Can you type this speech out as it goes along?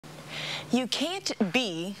You can't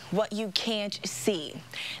be what you can't see.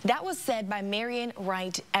 That was said by Marian,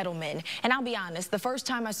 Wright, Edelman. And I'll be honest, the first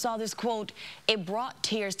time I saw this quote, it brought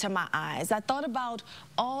tears to my eyes. I thought about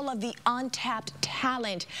all of the untapped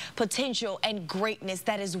talent, potential, and greatness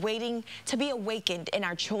that is waiting to be awakened in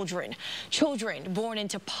our children. Children born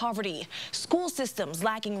into poverty, school systems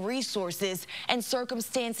lacking resources, and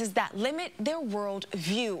circumstances that limit their world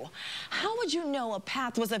view. How would you know a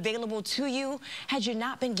path was available to you had you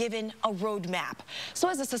not been given a roadmap? So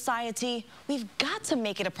as a society, we've got to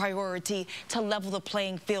make it a priority to level the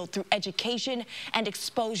playing field through education and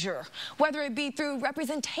exposure, whether it be through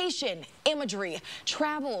representation, imagery,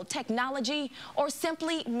 travel, technology, or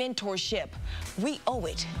simply mentorship. We owe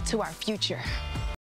it to our future.